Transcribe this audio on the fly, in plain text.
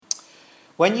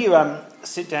When you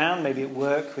sit down, maybe at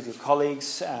work with your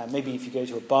colleagues, maybe if you go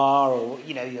to a bar or,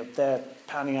 you're there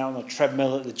pounding out on a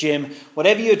treadmill at the gym,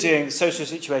 whatever you're doing, social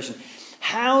situation,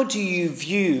 how do you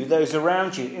view those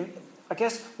around you? I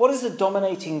guess, what is the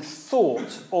dominating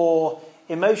thought or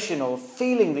emotion or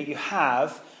feeling that you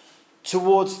have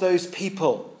towards those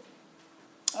people?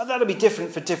 That'll be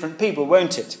different for different people,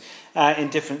 won't it? In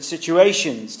different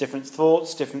situations, different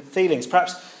thoughts, different feelings.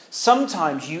 Perhaps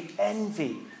sometimes you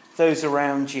envy those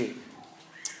around you.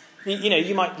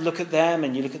 You might look at them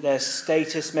and you look at their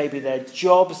status, maybe their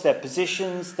jobs, their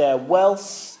positions, their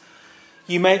wealth.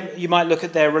 You might look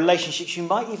at their relationships. You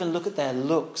might even look at their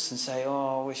looks and say,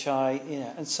 oh, I wish I,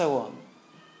 and so on.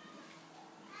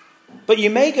 But you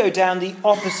may go down the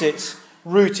opposite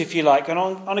route, if you like, and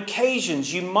on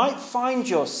occasions you might find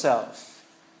yourself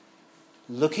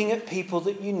looking at people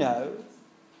that you know,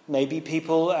 maybe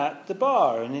people at the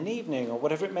bar in an evening or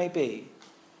whatever it may be,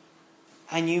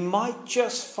 and you might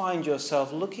just find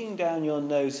yourself looking down your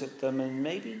nose at them and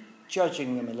maybe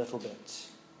judging them a little bit,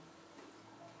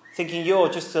 thinking you're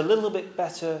just a little bit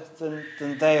better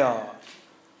than they are.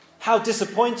 How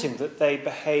disappointing that they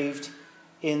behaved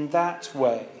in that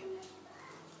way.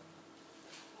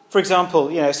 For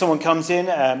example, someone comes in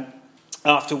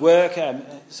after work,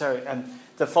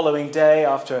 the following day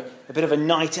after a bit of a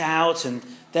night out, and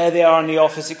there they are in the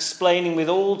office explaining with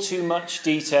all too much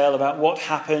detail about what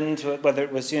happened, whether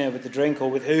it was, with the drink or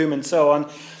with whom and so on.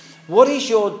 What is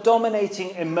your dominating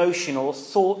emotion or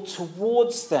thought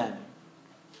towards them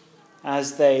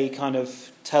as they kind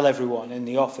of tell everyone in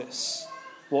the office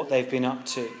what they've been up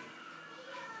to?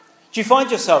 Do you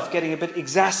find yourself getting a bit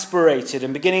exasperated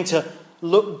and beginning to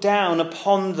look down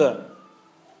upon them?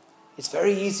 It's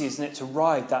very easy, isn't it, to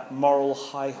ride that moral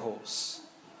high horse.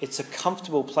 It's a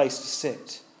comfortable place to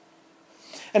sit.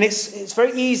 And it's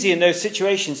very easy in those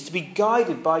situations to be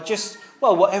guided by just,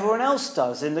 what everyone else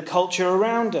does in the culture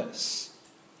around us.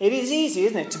 It is easy,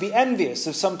 isn't it, to be envious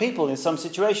of some people in some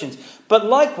situations. But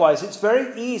likewise, it's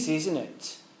very easy, isn't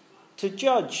it, to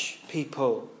judge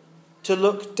people, to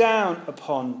look down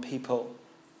upon people.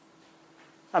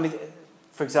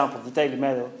 For example, the Daily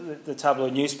Mail, the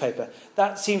tabloid newspaper,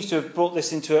 that seems to have brought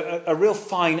this into a real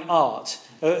fine art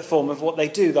form of what they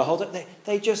do.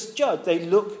 They just judge. They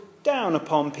look down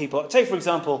upon people. Take, for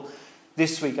example,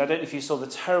 this week, I don't know if you saw the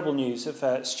terrible news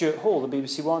of Stuart Hall, the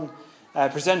BBC One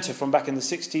presenter from back in the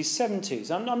 60s,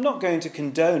 70s. I'm not going to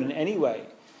condone in any way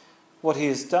what he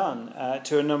has done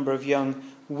to a number of young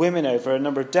women over a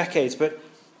number of decades, but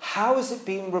how is it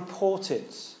being reported?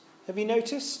 Have you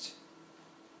noticed?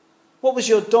 What was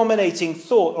your dominating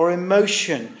thought or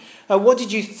emotion? What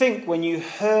did you think when you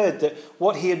heard that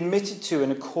what he admitted to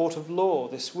in a court of law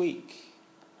this week?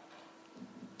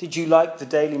 Did you, like the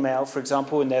Daily Mail, for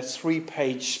example, in their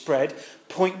 3-page spread,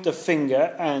 point the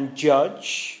finger and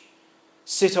judge?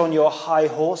 Sit on your high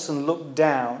horse and look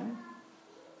down?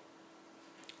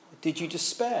 Or did you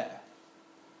despair?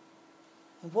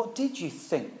 And what did you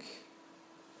think?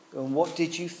 And what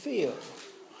did you feel?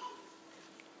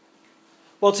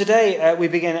 Well, today we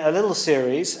begin a little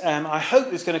series. I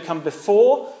hope it's going to come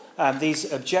before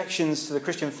these objections to the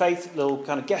Christian faith, little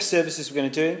kind of guest services we're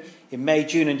going to do in May,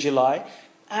 June and July,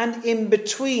 and in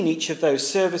between each of those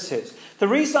services. The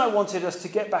reason I wanted us to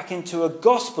get back into a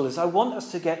gospel is I want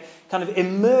us to get kind of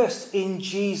immersed in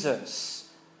Jesus.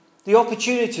 The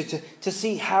opportunity to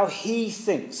see how he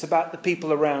thinks about the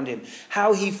people around him,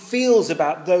 how he feels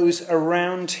about those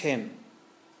around him.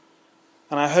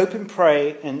 And I hope and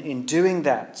pray, and in doing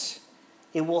that,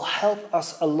 it will help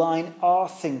us align our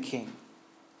thinking,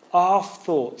 our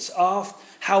thoughts,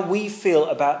 how we feel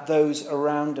about those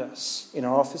around us, in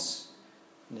our office,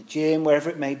 in the gym, wherever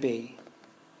it may be.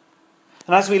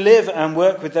 And as we live and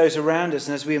work with those around us,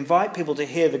 and as we invite people to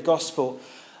hear the gospel,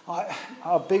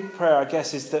 our big prayer, I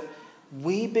guess, is that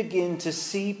we begin to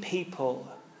see people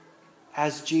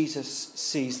as Jesus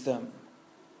sees them.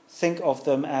 Think of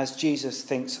them as Jesus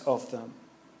thinks of them.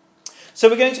 So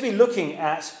we're going to be looking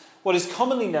at what is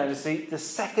commonly known as the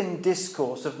second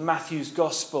discourse of Matthew's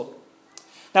Gospel.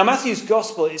 Now, Matthew's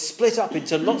Gospel is split up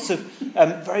into lots of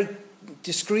very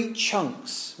discrete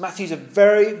chunks. Matthew's a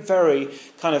very, very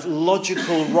kind of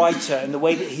logical writer in the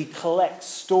way that he collects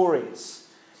stories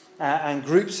and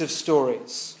groups of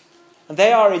stories. And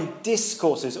they are in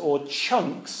discourses or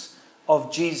chunks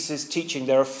of Jesus' teaching.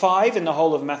 There are 5 in the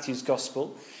whole of Matthew's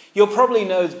Gospel. You'll probably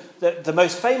know that the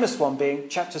most famous one being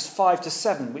chapters 5 to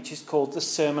 7, which is called the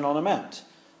Sermon on the Mount,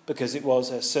 because it was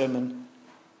a sermon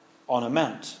on a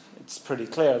mount. It's pretty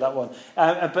clear, that one.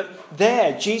 But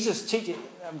there, Jesus teaches,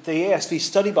 the ESV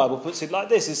Study Bible puts it like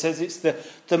this. It says it's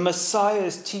the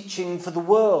Messiah's teaching for the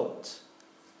world.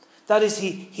 That is,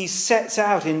 he sets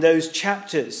out in those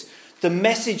chapters the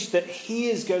message that he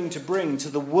is going to bring to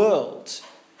the world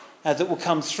that will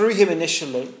come through him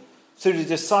initially, through the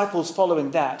disciples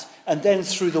following that, and then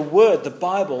through the Word, the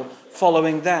Bible,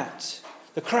 following that.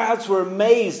 The crowds were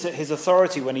amazed at his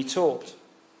authority when he taught.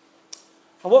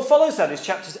 And what follows that is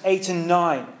chapters 8 and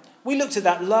 9. We looked at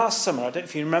that last summer. I don't know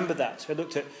if you remember that. We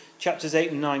looked at chapters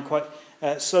 8 and 9 quite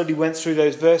slowly, went through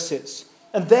those verses.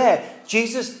 And there,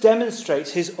 Jesus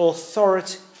demonstrates his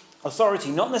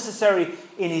authority, not necessarily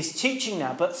in his teaching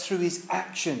now, but through his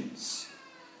actions,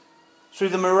 through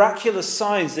the miraculous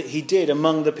signs that he did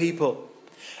among the people.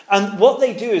 And what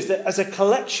they do is that as a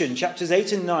collection, chapters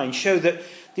 8 and 9 show that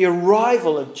the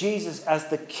arrival of Jesus as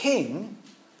the King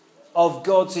of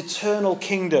God's eternal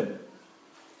kingdom.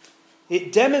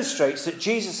 It demonstrates that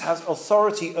Jesus has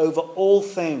authority over all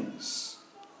things.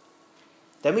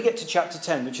 Then we get to chapter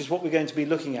 10, which is what we're going to be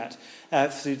looking at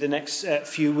through the next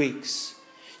few weeks.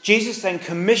 Jesus then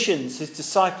commissions his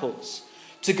disciples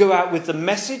to go out with the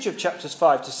message of chapters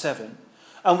 5 to 7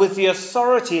 and with the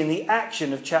authority and the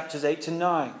action of chapters 8 to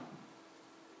 9.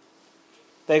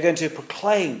 They're going to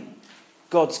proclaim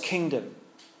God's kingdom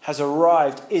has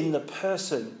arrived in the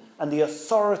person and the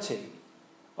authority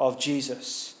of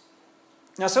Jesus.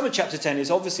 Now, some of chapter 10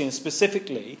 is obviously and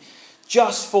specifically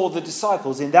just for the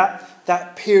disciples in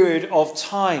that period of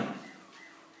time.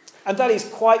 And that is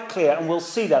quite clear, and we'll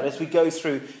see that as we go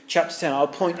through chapter 10. I'll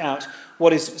point out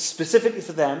what is specifically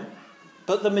for them,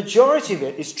 but the majority of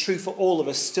it is true for all of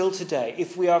us still today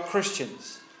if we are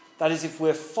Christians. That is, if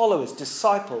we're followers,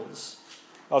 disciples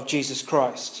of Jesus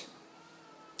Christ.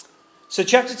 So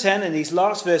chapter 10 and these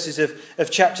last verses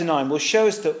of chapter 9 will show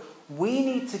us that we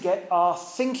need to get our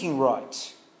thinking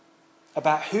right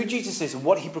about who Jesus is and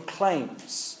what he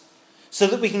proclaims so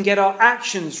that we can get our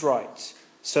actions right.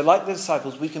 So like the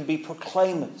disciples, we can be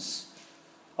proclaimers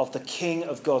of the King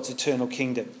of God's eternal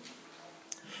kingdom.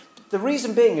 The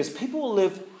reason being is people will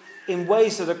live in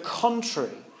ways that are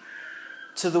contrary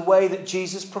to the way that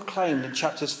Jesus proclaimed in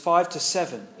chapters 5 to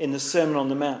 7 in the Sermon on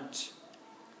the Mount.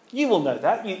 You will know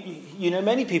that. You know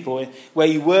many people where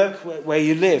you work, where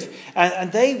you live,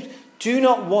 and they do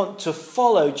not want to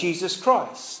follow Jesus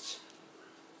Christ.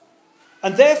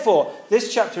 And therefore,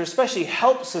 this chapter especially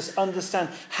helps us understand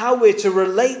how we're to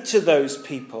relate to those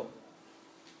people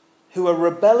who are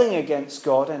rebelling against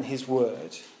God and his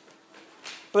word,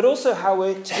 but also how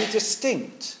we're to be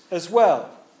distinct as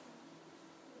well.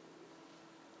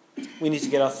 We need to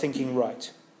get our thinking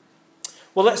right.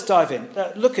 Well, let's dive in.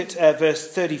 Look at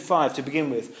verse 35 to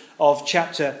begin with of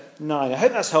chapter 9. I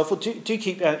hope that's helpful. Do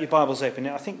keep your Bibles open.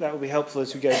 I think that will be helpful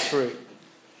as we go through.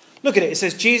 Look at it. It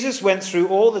says, Jesus went through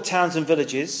all the towns and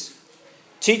villages,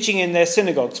 teaching in their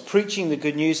synagogues, preaching the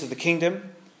good news of the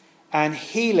kingdom, and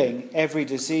healing every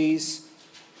disease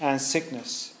and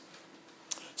sickness.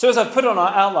 So as I've put on our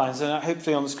outlines, and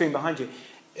hopefully on the screen behind you,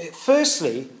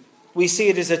 firstly, we see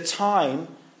it as a time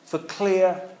for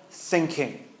clear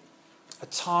thinking. A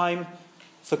time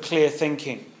for clear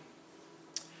thinking.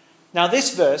 Now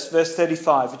this verse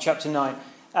 35 of chapter 9,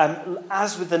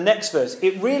 as with the next verse,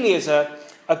 it really is a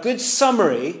good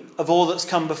summary of all that's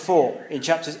come before in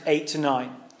chapters 8 to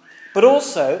 9. But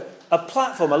also a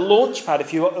platform, a launch pad,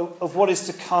 if you will, of what is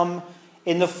to come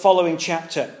in the following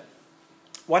chapter.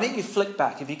 Why don't you flick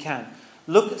back if you can.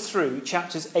 Look through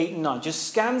chapters 8 and 9. Just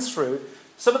scan through.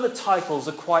 Some of the titles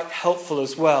are quite helpful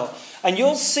as well. And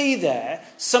you'll see there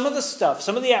some of the stuff,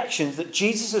 some of the actions that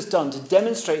Jesus has done to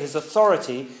demonstrate his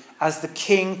authority as the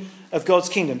King of God's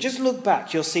kingdom. Just look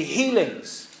back. You'll see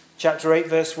healings, chapter 8,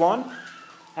 verse 1,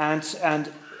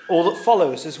 and all that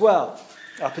follows as well,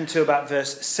 up until about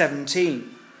verse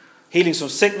 17. Healings from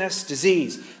sickness,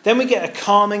 disease. Then we get a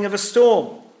calming of a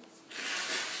storm,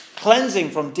 cleansing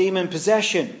from demon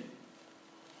possession.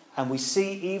 And we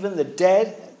see even the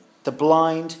dead, the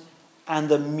blind, and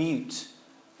the mute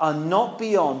are not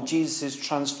beyond Jesus'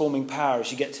 transforming power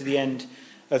as you get to the end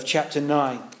of chapter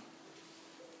 9.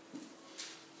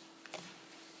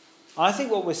 I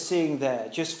think what we're seeing there,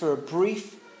 just for a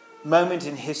brief moment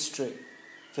in history,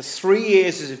 for 3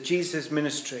 years of Jesus'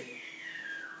 ministry,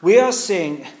 we are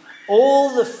seeing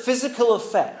all the physical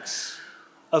effects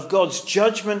of God's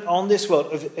judgment on this world,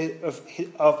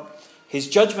 of his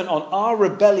judgment on our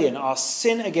rebellion, our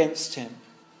sin against him.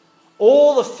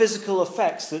 All the physical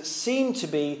effects that seem to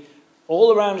be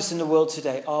all around us in the world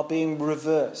today are being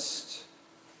reversed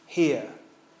here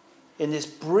in this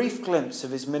brief glimpse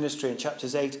of his ministry in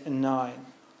chapters 8 and 9.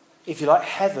 If you like,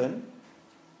 heaven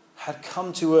had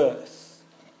come to earth.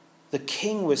 The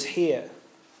king was here.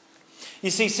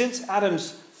 You see, since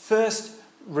Adam's first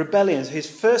rebellion, his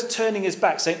first turning his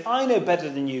back, saying, I know better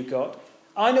than you, God,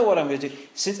 I know what I'm going to do.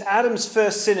 Since Adam's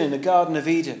first sin in the Garden of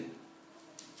Eden,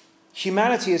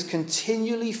 humanity has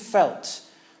continually felt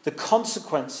the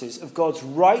consequences of God's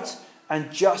right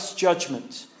and just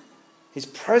judgment, his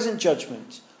present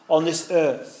judgment on this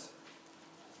earth.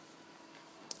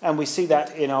 And we see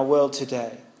that in our world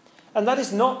today. And that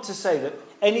is not to say that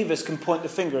any of us can point the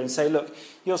finger and say, look,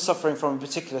 you're suffering from a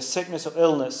particular sickness or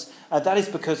illness, and that is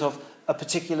because of a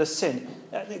particular sin.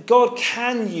 God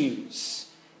can use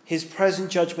his present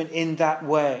judgment in that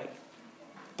way.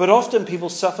 But often people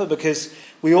suffer because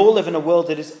we all live in a world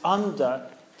that is under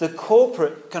the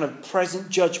corporate kind of present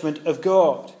judgment of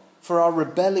God for our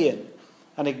rebellion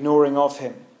and ignoring of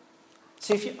him.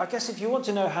 See, I guess if you want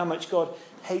to know how much God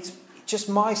hates just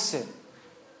my sin,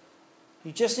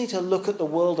 you just need to look at the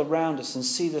world around us and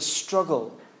see the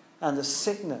struggle and the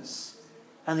sickness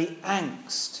and the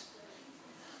angst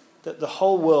that the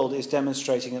whole world is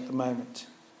demonstrating at the moment.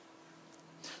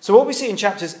 So what we see in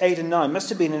chapters 8 and 9 must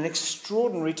have been an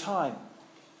extraordinary time.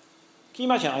 Can you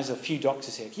imagine, there's a few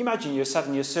doctors here, can you imagine you're sat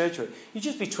in your surgery? You'd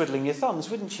just be twiddling your thumbs,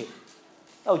 wouldn't you?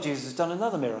 Oh, Jesus has done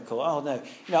another miracle. Oh, no.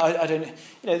 I don't.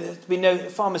 There'd be no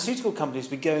pharmaceutical companies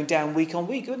would be going down week on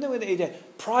week, wouldn't there?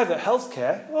 Private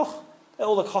healthcare,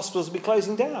 all the hospitals would be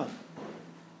closing down.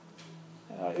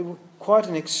 It was quite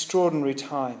an extraordinary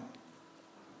time.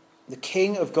 The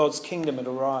King of God's kingdom had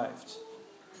arrived.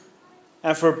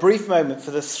 And for a brief moment,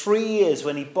 for the 3 years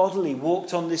when he bodily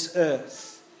walked on this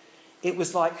earth, it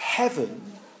was like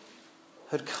heaven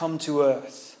had come to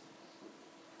earth.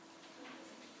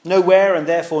 Nowhere and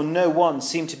therefore no one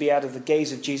seemed to be out of the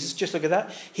gaze of Jesus. Just look at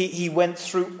that. He went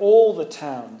through all the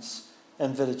towns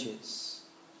and villages.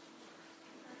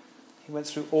 He went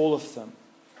through all of them.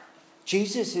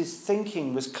 Jesus'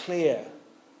 thinking was clear.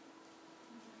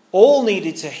 All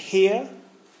needed to hear,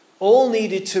 all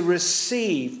needed to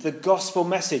receive the gospel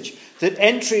message that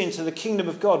entry into the kingdom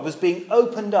of God was being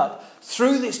opened up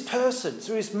through this person,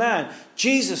 through this man,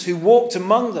 Jesus, who walked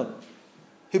among them,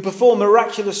 who performed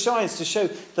miraculous signs to show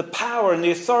the power and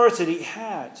the authority that he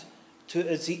had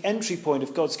as the entry point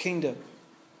of God's kingdom.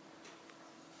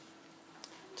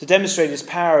 To demonstrate his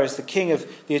power as the king of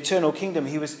the eternal kingdom,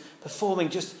 he was performing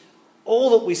just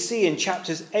all that we see in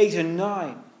chapters 8 and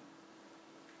 9.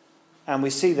 And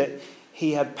we see that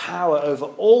he had power over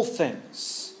all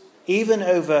things, even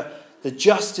over the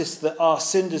justice that our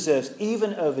sin deserves,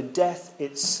 even over death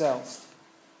itself.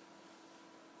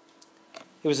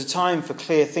 It was a time for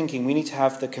clear thinking. We need to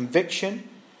have the conviction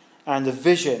and the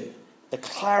vision, the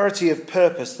clarity of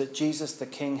purpose that Jesus the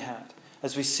King had.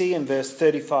 As we see in verse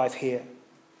 35 here,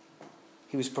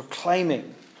 he was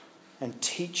proclaiming and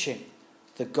teaching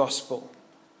the gospel.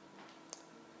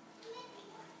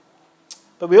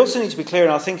 But we also need to be clear in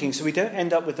our thinking so we don't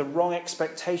end up with the wrong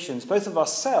expectations, both of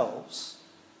ourselves,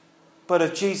 but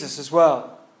of Jesus as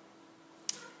well.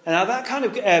 And now that kind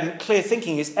of clear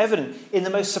thinking is evident in the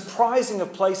most surprising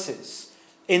of places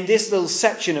in this little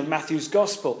section of Matthew's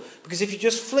Gospel. Because if you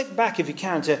just flick back, if you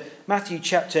can, to Matthew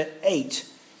chapter 8,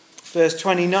 verse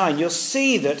 29, you'll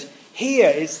see that here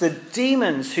it's the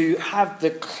demons who have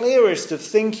the clearest of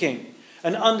thinking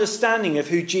and understanding of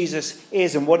who Jesus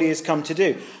is and what he has come to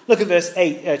do. Look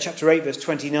at chapter 8, verse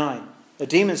 29. The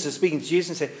demons are speaking to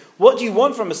Jesus and say, "What do you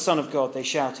want from us, Son of God?" they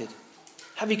shouted.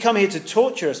 "Have you come here to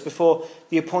torture us before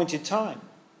the appointed time?"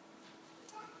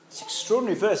 It's an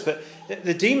extraordinary verse, but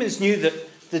the demons knew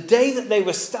that the day that they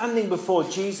were standing before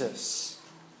Jesus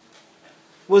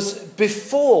was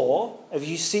before, as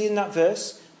you see in that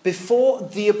verse, before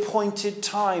the appointed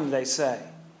time, they say,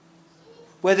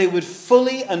 where they would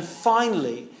fully and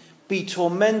finally be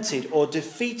tormented or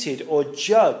defeated or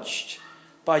judged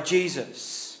by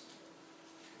Jesus.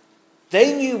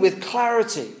 They knew with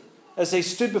clarity as they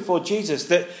stood before Jesus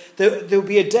that there would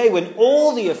be a day when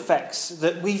all the effects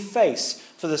that we face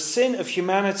for the sin of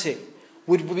humanity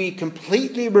would be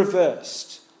completely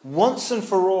reversed once and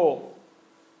for all.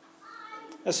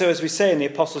 And so as we say in the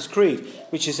Apostles' Creed,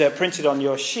 which is printed on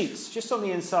your sheets, just on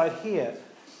the inside here,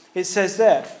 it says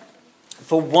there,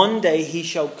 "For one day he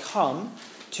shall come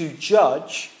to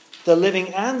judge the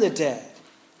living and the dead."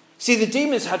 See, the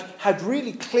demons had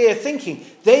really clear thinking.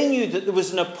 They knew that there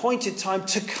was an appointed time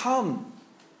to come.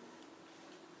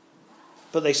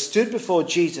 But they stood before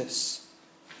Jesus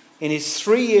in his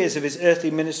 3 years of his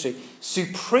earthly ministry,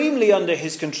 supremely under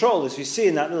his control, as we see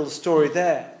in that little story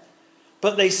there.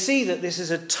 But they see that this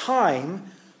is a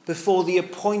time before the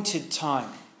appointed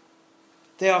time.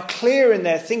 They are clear in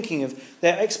their thinking of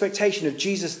their expectation of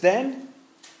Jesus then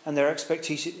and their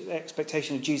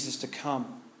expectation of Jesus to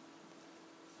come.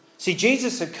 See,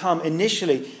 Jesus had come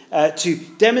initially to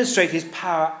demonstrate his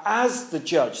power as the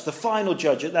judge, the final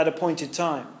judge at that appointed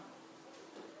time.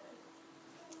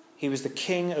 He was the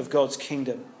king of God's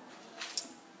kingdom.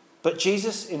 But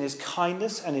Jesus, in his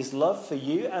kindness and his love for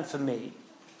you and for me,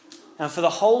 and for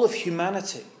the whole of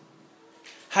humanity,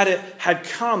 had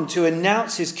come to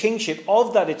announce his kingship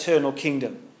of that eternal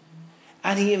kingdom.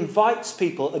 And he invites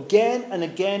people again and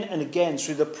again and again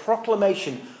through the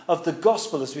proclamation of the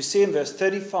gospel, as we see in verse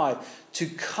 35, to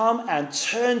come and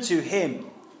turn to him,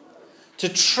 to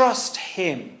trust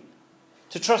him,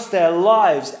 to trust their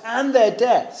lives and their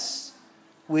deaths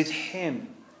with him.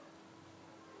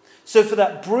 So for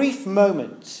that brief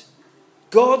moment,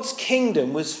 God's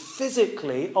kingdom was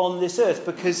physically on this earth,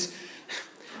 because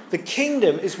the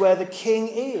kingdom is where the king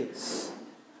is.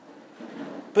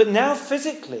 But now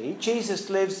physically, Jesus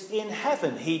lives in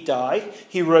heaven. He died,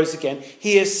 he rose again,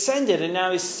 he ascended, and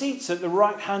now he seats at the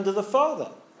right hand of the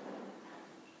Father.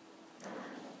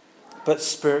 But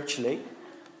spiritually,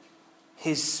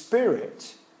 his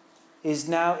spirit is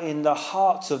now in the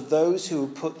hearts of those who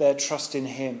put their trust in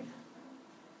him.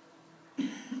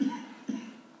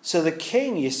 So the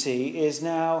king, you see, is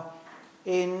now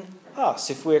in us,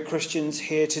 if we're Christians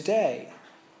here today.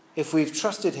 If we've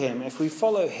trusted him, if we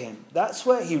follow him, that's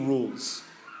where he rules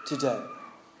today,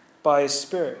 by his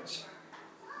Spirit.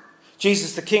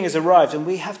 Jesus the King has arrived, and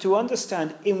we have to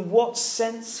understand in what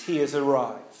sense he has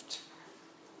arrived.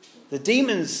 The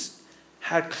demons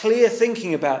had clear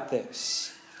thinking about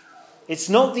this. It's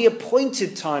not the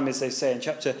appointed time, as they say in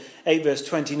chapter 8, verse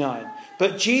 29,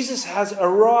 but Jesus has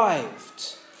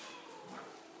arrived.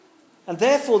 And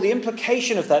therefore the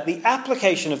implication of that, the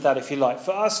application of that, if you like,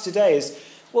 for us today is,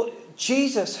 well,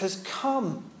 Jesus has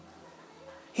come.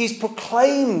 He's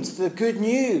proclaimed the good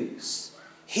news.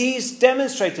 He's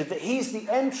demonstrated that he's the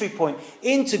entry point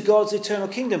into God's eternal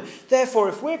kingdom. Therefore,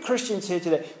 if we're Christians here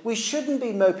today, we shouldn't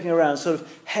be moping around sort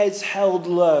of heads held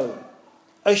low,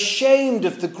 ashamed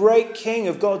of the great King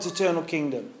of God's eternal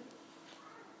kingdom.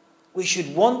 We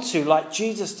should want to, like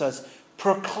Jesus does,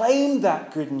 proclaim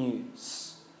that good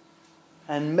news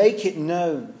and make it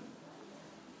known.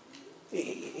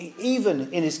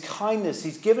 Even in his kindness,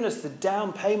 he's given us the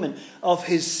down payment of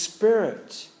his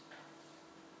Spirit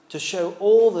to show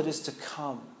all that is to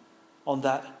come on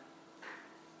that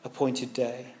appointed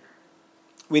day.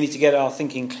 We need to get our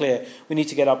thinking clear. We need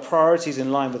to get our priorities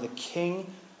in line with the King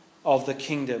of the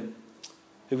kingdom,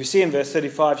 who we see in verse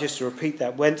 35, just to repeat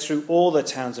that, went through all the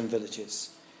towns and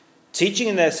villages, teaching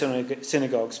in their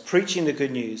synagogues, preaching the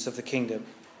good news of the kingdom,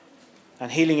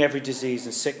 and healing every disease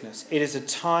and sickness. It is a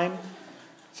time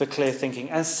for clear thinking.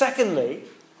 And secondly,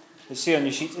 you see on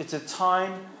your sheets, it's a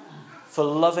time for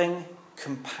loving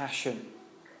compassion.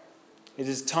 It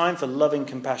is time for loving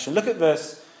compassion. Look at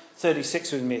verse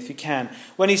 36 with me, if you can.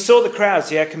 When he saw the crowds,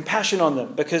 he had compassion on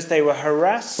them, because they were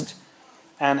harassed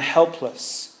and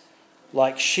helpless,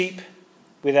 like sheep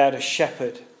without a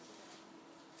shepherd.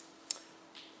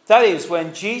 That is,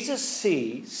 when Jesus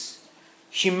sees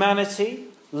humanity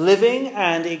living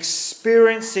and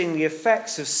experiencing the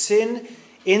effects of sin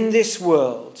in this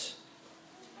world,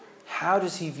 how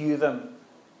does he view them?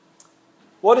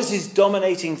 What is his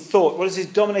dominating thought? What is his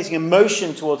dominating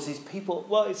emotion towards these people?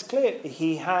 Well, it's clear.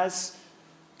 He has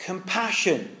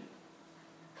compassion.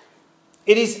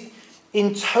 It is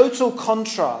in total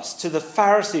contrast to the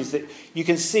Pharisees that you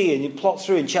can see and you plot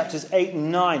through in chapters 8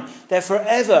 and 9. They're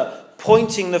forever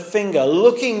pointing the finger,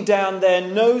 looking down their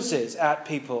noses at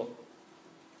people.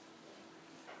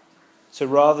 So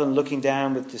rather than looking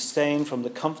down with disdain from the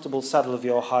comfortable saddle of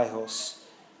your high horse,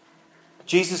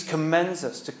 Jesus commends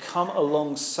us to come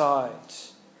alongside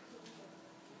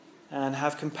and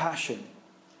have compassion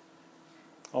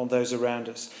on those around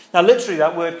us. Now, literally,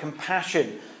 that word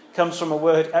compassion comes from a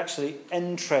word, actually,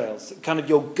 entrails, kind of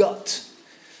your gut.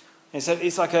 And so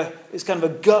it's kind of a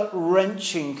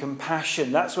gut-wrenching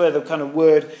compassion. That's where the kind of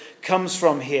word comes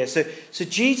from here. So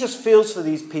Jesus feels for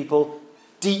these people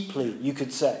deeply, you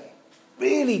could say.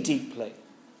 Really deeply.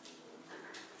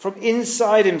 From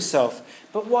inside himself.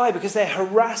 But why? Because they're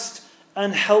harassed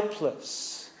and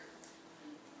helpless.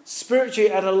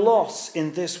 Spiritually at a loss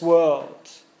in this world.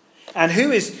 And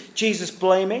who is Jesus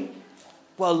blaming?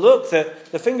 Well, look,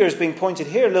 the finger is being pointed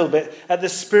here a little bit at the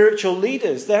spiritual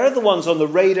leaders. They're the ones on the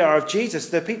radar of Jesus.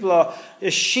 The people are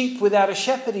a sheep without a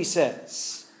shepherd, he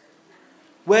says.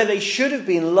 Where they should have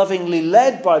been lovingly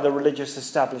led by the religious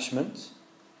establishment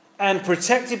and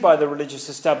protected by the religious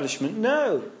establishment,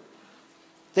 no.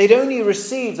 They'd only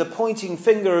received the pointing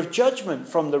finger of judgment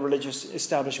from the religious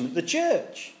establishment, the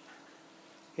church,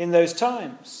 in those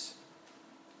times.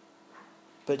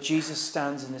 But Jesus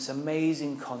stands in this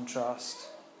amazing contrast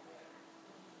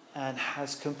and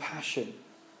has compassion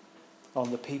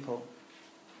on the people.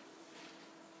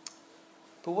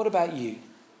 But what about you?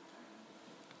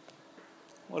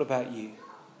 What about you?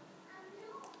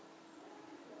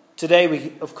 Today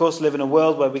we, of course, live in a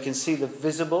world where we can see the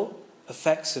visible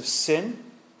effects of sin.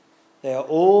 They are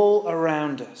all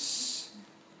around us.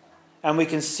 And we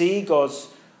can see God's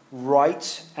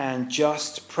right and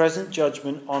just present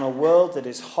judgment on a world that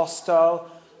is hostile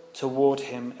toward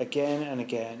him again and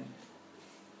again.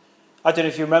 I don't know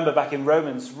if you remember back in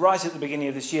Romans, right at the beginning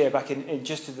of this year, back in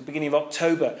just at the beginning of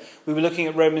October, we were looking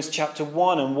at Romans chapter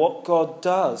 1 and what God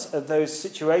does at those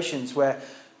situations where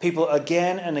people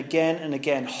again and again and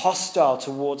again hostile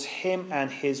towards him and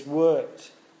his word.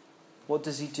 What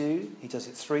does he do? He does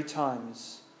it 3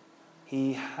 times.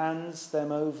 He hands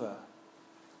them over.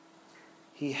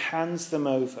 He hands them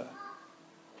over.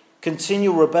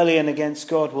 Continual rebellion against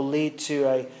God will lead to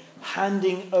a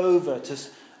handing over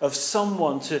of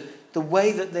someone to the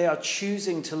way that they are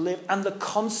choosing to live and the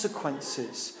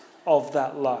consequences of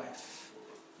that life.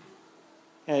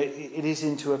 It is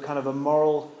into a kind of a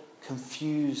moral,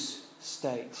 confused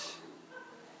state.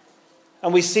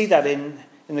 And we see that in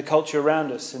the culture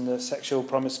around us, in the sexual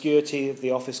promiscuity of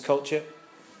the office culture.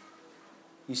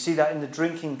 You see that in the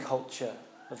drinking culture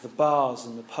of the bars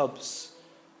and the pubs.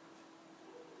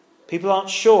 People aren't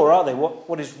sure, are they,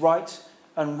 what is right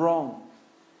and wrong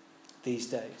these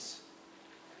days.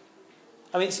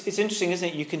 I mean, it's interesting,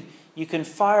 isn't it? You can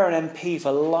fire an MP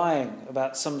for lying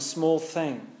about some small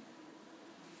thing.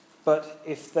 But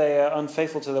if they are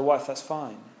unfaithful to their wife, that's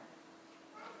fine.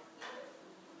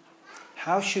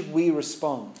 How should we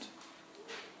respond?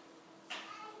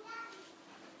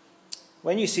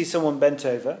 When you see someone bent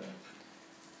over,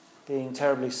 being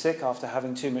terribly sick after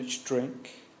having too much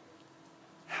drink,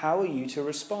 how are you to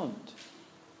respond?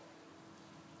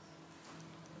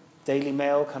 Daily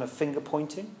Mail kind of finger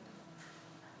pointing?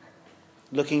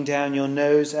 Looking down your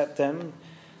nose at them,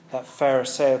 that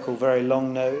Pharisaical very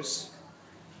long nose?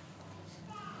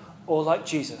 Or like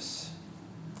Jesus,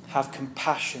 have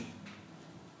compassion,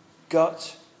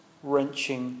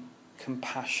 gut-wrenching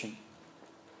compassion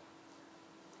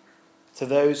to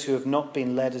those who have not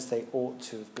been led as they ought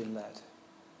to have been led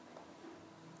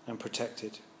and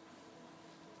protected.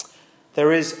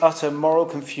 There is utter moral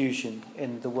confusion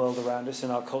in the world around us,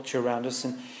 in our culture around us,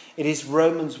 and it is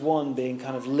Romans 1 being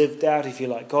kind of lived out, if you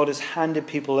like. God has handed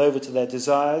people over to their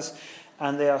desires,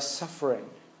 and they are suffering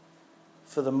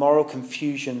for the moral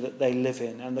confusion that they live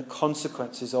in and the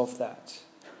consequences of that.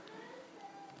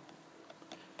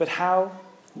 But how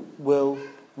will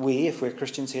we, if we're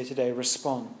Christians here today,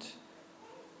 respond?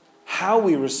 How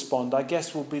we respond, I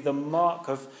guess, will be the mark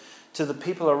to the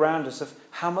people around us of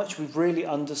how much we've really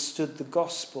understood the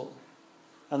gospel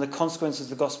and the consequences of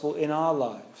the gospel in our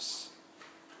lives.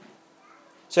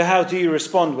 So how do you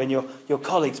respond when your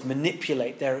colleagues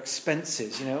manipulate their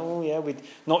expenses? Oh yeah, we're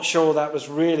not sure that was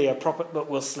really a proper, but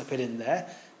we'll slip it in there.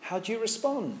 How do you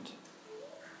respond?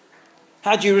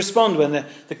 How do you respond when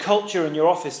the culture in your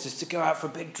office is to go out for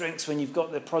big drinks when you've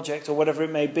got the project or whatever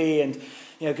it may be, and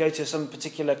go to some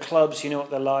particular clubs, you know what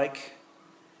they're like?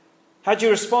 How do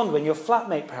you respond when your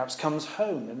flatmate perhaps comes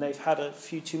home and they've had a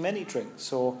few too many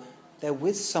drinks, or they're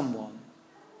with someone?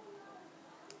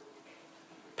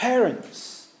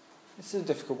 Parents, this is a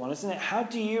difficult one, isn't it? How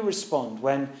do you respond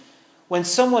when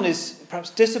someone is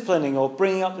perhaps disciplining or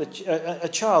bringing up a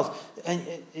child and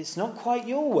it's not quite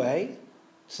your way?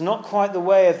 It's not quite the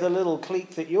way of the little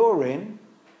clique that you're in.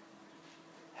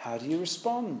 How do you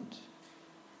respond?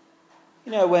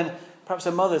 When perhaps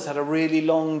a mother's had a really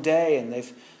long day and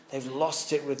they've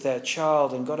lost it with their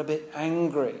child and got a bit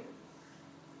angry.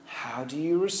 How do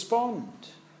you respond?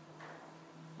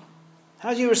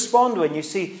 How do you respond when you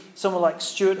see someone like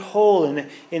Stuart Hall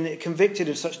convicted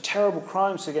of such terrible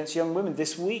crimes against young women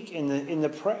this week in the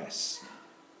press?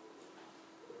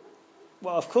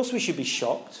 Well, of course we should be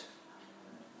shocked.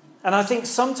 And I think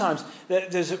sometimes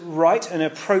there's right and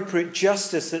appropriate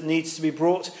justice that needs to be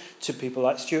brought to people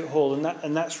like Stuart Hall,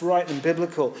 and that's right and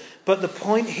biblical. But the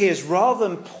point here is, rather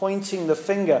than pointing the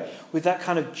finger with that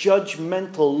kind of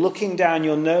judgmental, looking down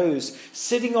your nose,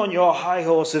 sitting on your high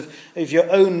horse of your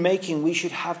own making, we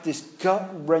should have this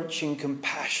gut-wrenching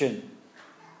compassion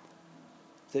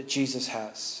that Jesus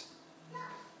has.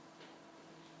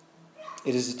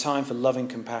 It is a time for loving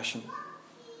compassion.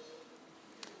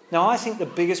 Now, I think the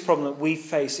biggest problem that we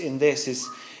face in this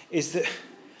is that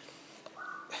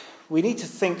we need to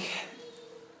think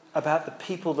about the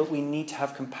people that we need to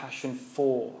have compassion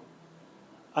for.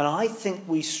 And I think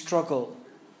we struggle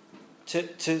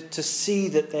to see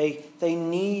that they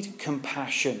need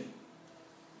compassion.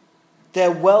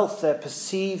 Their wealth, their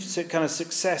perceived kind of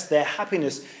success, their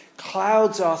happiness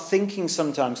clouds our thinking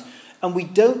sometimes. And we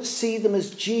don't see them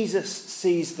as Jesus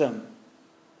sees them.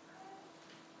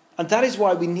 And that is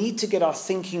why we need to get our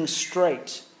thinking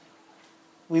straight.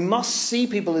 We must see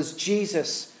people as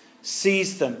Jesus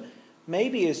sees them.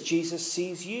 Maybe as Jesus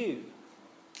sees you.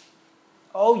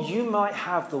 Oh, you might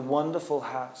have the wonderful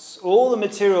house, all the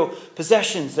material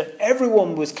possessions that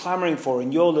everyone was clamoring for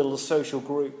in your little social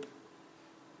group.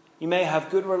 You may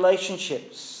have good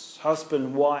relationships,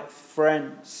 husband, wife,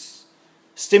 friends,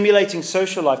 stimulating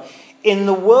social life. In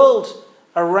the world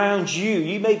around you,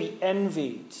 you may be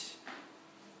envied.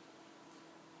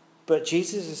 But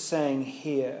Jesus is saying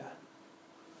here,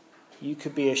 you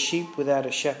could be a sheep without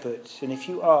a shepherd. And if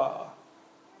you are,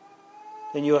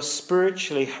 then you are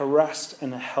spiritually harassed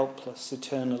and helpless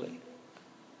eternally.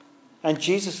 And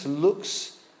Jesus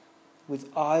looks with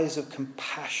eyes of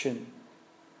compassion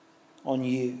on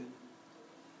you.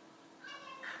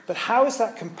 But how is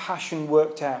that compassion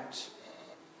worked out?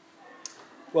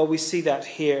 Well, we see that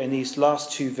here in these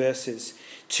last two verses.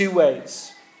 Two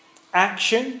ways.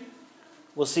 Action,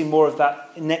 we'll see more of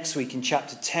that next week in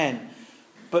chapter 10.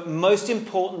 But most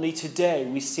importantly today,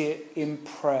 we see it in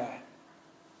prayer.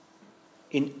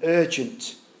 In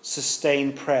urgent,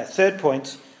 sustained prayer. Third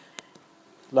point,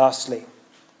 lastly,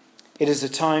 it is a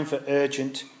time for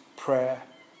urgent prayer.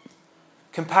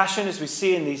 Compassion, as we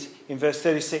see in verse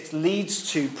 36,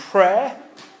 leads to prayer.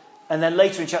 And then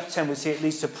later in chapter 10, we see it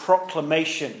leads to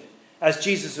proclamation, as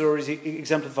Jesus has already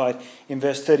exemplified in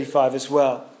verse 35 as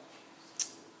well.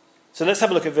 So let's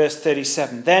have a look at verse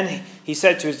 37. Then he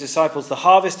said to his disciples, the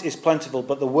harvest is plentiful,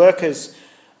 but the workers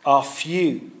are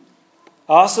few.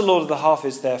 Ask the Lord of the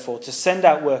harvest, therefore, to send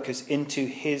out workers into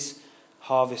his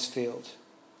harvest field.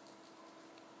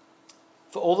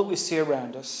 For all that we see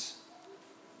around us,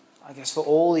 I guess for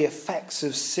all the effects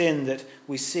of sin that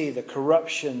we see, the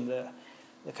corruption, the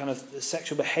kind of the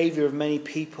sexual behavior of many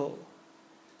people,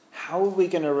 how are we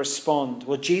going to respond?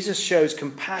 Well, Jesus shows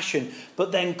compassion,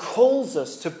 but then calls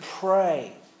us to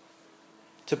pray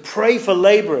for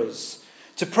laborers,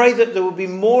 to pray that there will be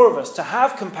more of us, to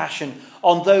have compassion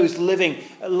on those living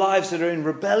lives that are in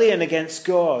rebellion against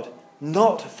God,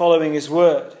 not following his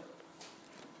word.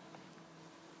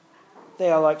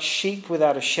 They are like sheep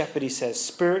without a shepherd, he says,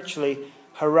 spiritually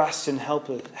harassed and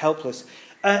helpless.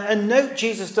 And note,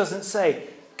 Jesus doesn't say,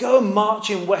 go and march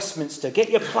in Westminster, get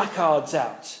your placards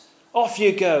out. Off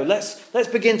you go. Let's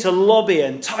begin to lobby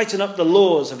and tighten up the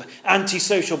laws of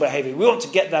antisocial behaviour. We want to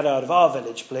get that out of our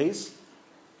village, please.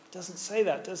 He doesn't say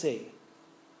that, does he?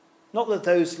 Not that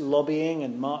those lobbying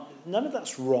and none of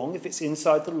that's wrong if it's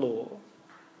inside the law.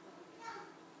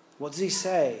 What does he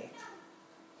say?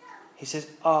 He says,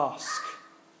 ask,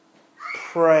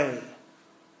 pray,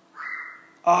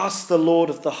 ask the Lord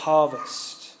of the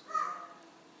harvest.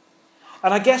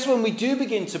 And I guess when we do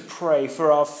begin to pray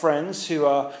for our friends who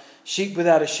are sheep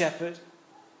without a shepherd,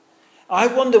 I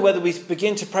wonder whether we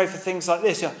begin to pray for things like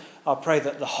this. I'll pray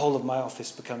that the whole of my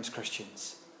office becomes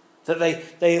Christians. That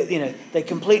they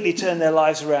completely turn their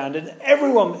lives around. And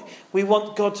everyone, we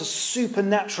want God to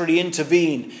supernaturally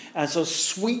intervene and sort of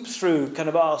sweep through kind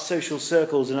of our social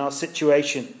circles and our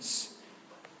situations.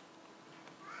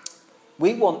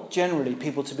 We want generally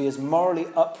people to be as morally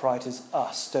upright as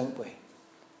us, don't we?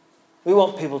 We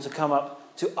want people to come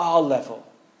up to our level.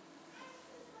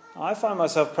 I find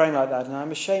myself praying like that, and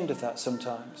I'm ashamed of that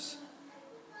sometimes.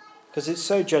 Because it's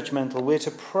so judgmental. We're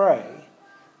to pray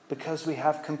because we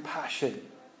have compassion.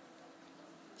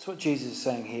 That's what Jesus is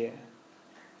saying here.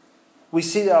 We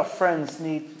see that our friends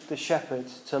need the shepherd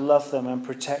to love them and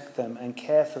protect them and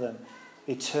care for them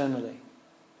eternally.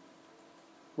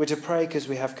 We're to pray because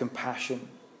we have compassion.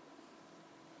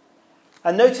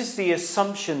 And notice the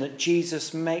assumption that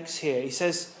Jesus makes here. He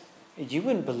says, you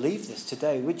wouldn't believe this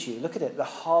today, would you? Look at it. The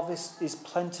harvest is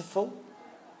plentiful.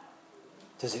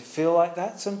 Does it feel like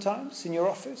that sometimes in your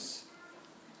office?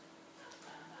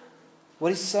 What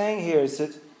he's saying here is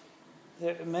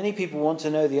that many people want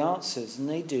to know the answers, and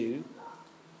they do,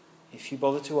 if you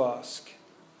bother to ask.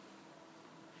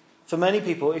 For many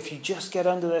people, if you just get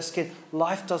under their skin,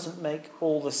 life doesn't make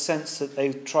all the sense that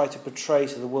they try to portray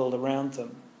to the world around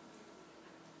them.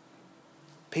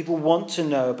 People want to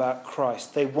know about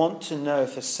Christ. They want to know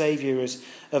if a Saviour is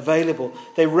available.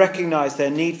 They recognise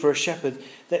their need for a shepherd.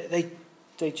 They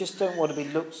just don't want to be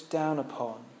looked down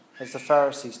upon, as the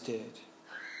Pharisees did.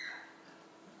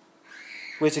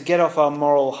 We're to get off our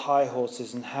moral high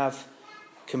horses and have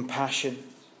compassion.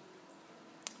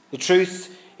 The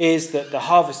truth is that the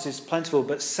harvest is plentiful,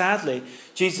 but sadly,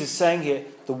 Jesus is saying here,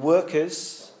 the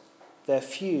workers, they're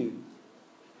few.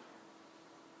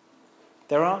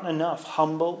 There aren't enough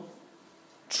humble,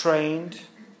 trained,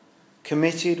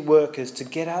 committed workers to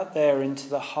get out there into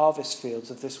the harvest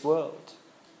fields of this world.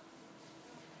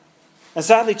 And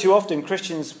sadly, too often,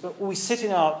 Christians, we sit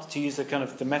in our, to use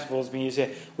the metaphors being used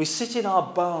here, we sit in our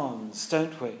barns,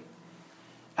 don't we?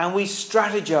 And we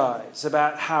strategize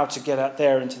about how to get out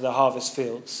there into the harvest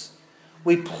fields.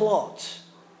 We plot.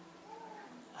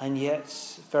 And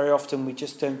yet, very often, we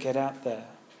just don't get out there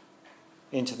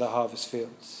into the harvest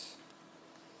fields.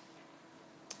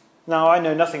 Now, I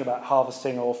know nothing about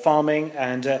harvesting or farming,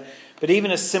 but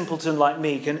even a simpleton like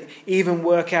me can even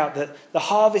work out that the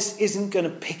harvest isn't going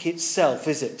to pick itself,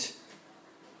 is it?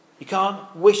 You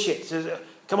can't wish it.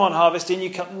 Come on, harvest in, you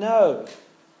come. No.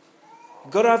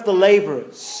 You've got to have the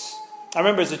labourers. I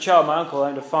remember as a child, my uncle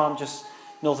owned a farm just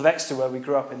north of Exeter where we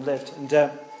grew up and lived. And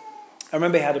I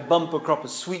remember he had a bumper crop of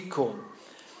sweet corn.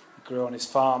 It grew on his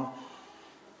farm.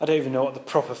 I don't even know what the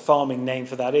proper farming name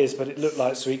for that is, but it looked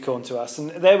like sweet corn to us. And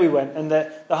there we went, and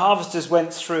the harvesters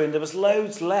went through, and there was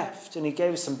loads left. And he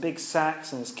gave us some big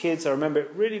sacks, and as kids, I remember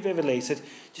it really vividly. He said,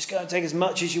 just go and take as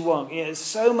much as you want. There's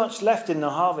so much left in the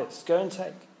harvest. Go and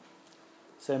take.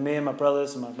 So me and my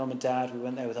brothers and my mum and dad, we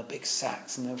went there with our big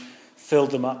sacks, and they filled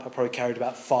them up. I probably carried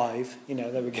about 5.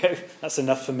 There we go. That's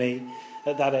enough for me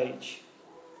at that age.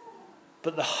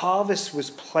 But the harvest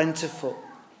was plentiful.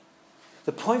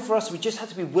 The point for us, we just had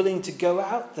to be willing to go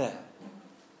out there.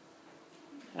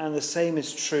 And the same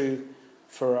is true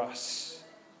for us.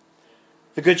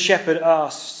 The Good Shepherd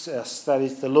asks us, that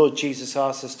is, the Lord Jesus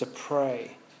asks us to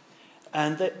pray.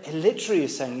 And that literally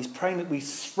is saying, he's praying that we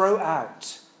throw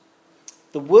out.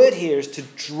 The word here is to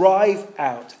drive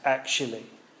out, actually.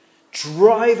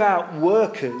 Drive out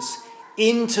workers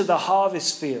into the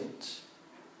harvest field.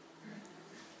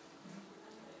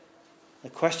 The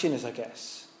question is, I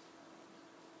guess,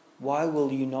 why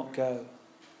will you not go?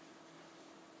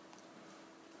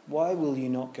 Why will you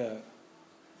not go?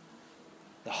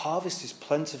 The harvest is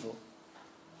plentiful,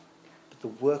 but the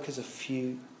workers are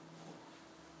few.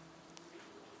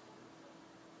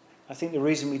 I think the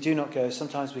reason we do not go is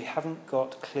sometimes we haven't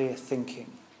got clear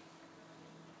thinking.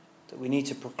 That we need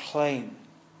to proclaim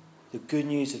the good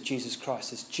news of Jesus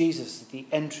Christ as Jesus is the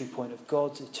entry point of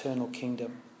God's eternal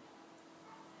kingdom.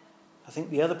 I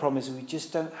think the other problem is we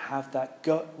just don't have that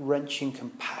gut-wrenching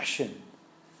compassion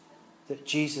that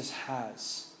Jesus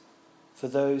has for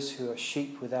those who are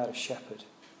sheep without a shepherd.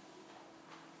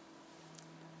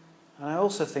 And I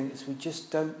also think is we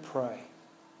just don't pray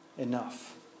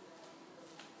enough.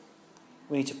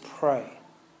 We need to pray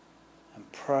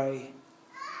and pray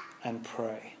and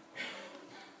pray.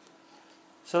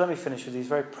 So let me finish with these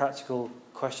very practical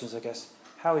questions, I guess.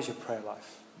 How is your prayer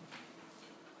life?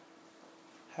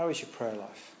 How is your prayer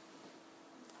life?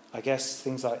 I guess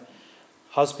things like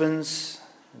husbands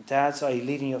and dads, are you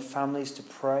leading your families to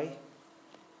pray?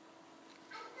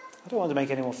 I don't want to make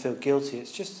anyone feel guilty.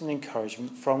 It's just an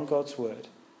encouragement from God's word.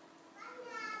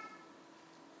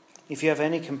 If you have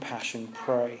any compassion,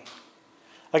 pray.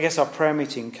 I guess our prayer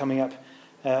meeting coming up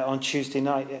on Tuesday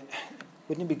night,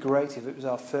 wouldn't it be great if it was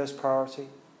our first priority?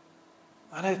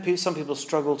 I know some people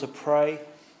struggle to pray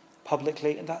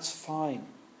publicly, and that's fine.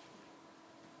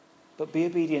 But be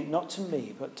obedient not to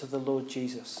me, but to the Lord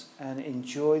Jesus, and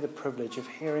enjoy the privilege of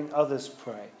hearing others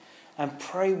pray, and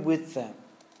pray with them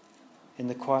in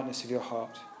the quietness of your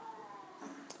heart.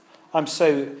 I'm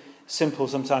so simple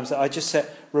sometimes that I just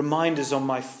set reminders on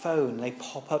my phone. They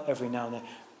pop up every now and then.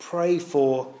 Pray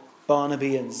for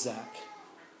Barnaby and Zach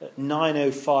at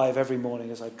 9:05 every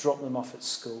morning as I drop them off at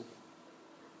school.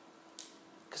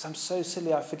 Because I'm so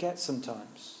silly, I forget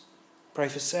sometimes. Pray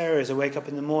for Sarah as I wake up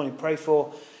in the morning. Pray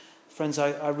for friends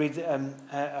I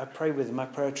pray with in my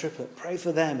prayer triplet. Pray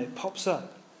for them. It pops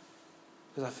up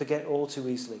because I forget all too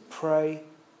easily. Pray,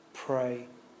 pray,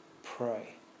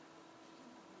 pray.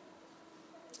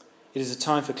 It is a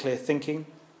time for clear thinking.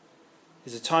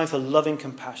 It is a time for loving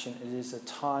compassion. It is a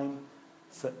time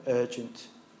for urgent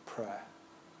prayer.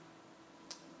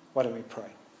 Why don't we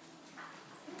pray?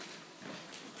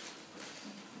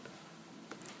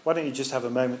 Why don't you just have a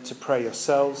moment to pray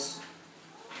yourselves?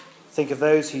 Think of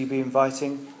those who you'll be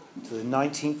inviting to the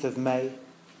 19th of May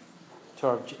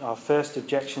to our first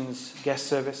Objections guest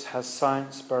service, Has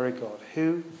Science Buried God?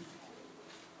 Who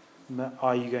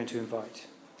are you going to invite?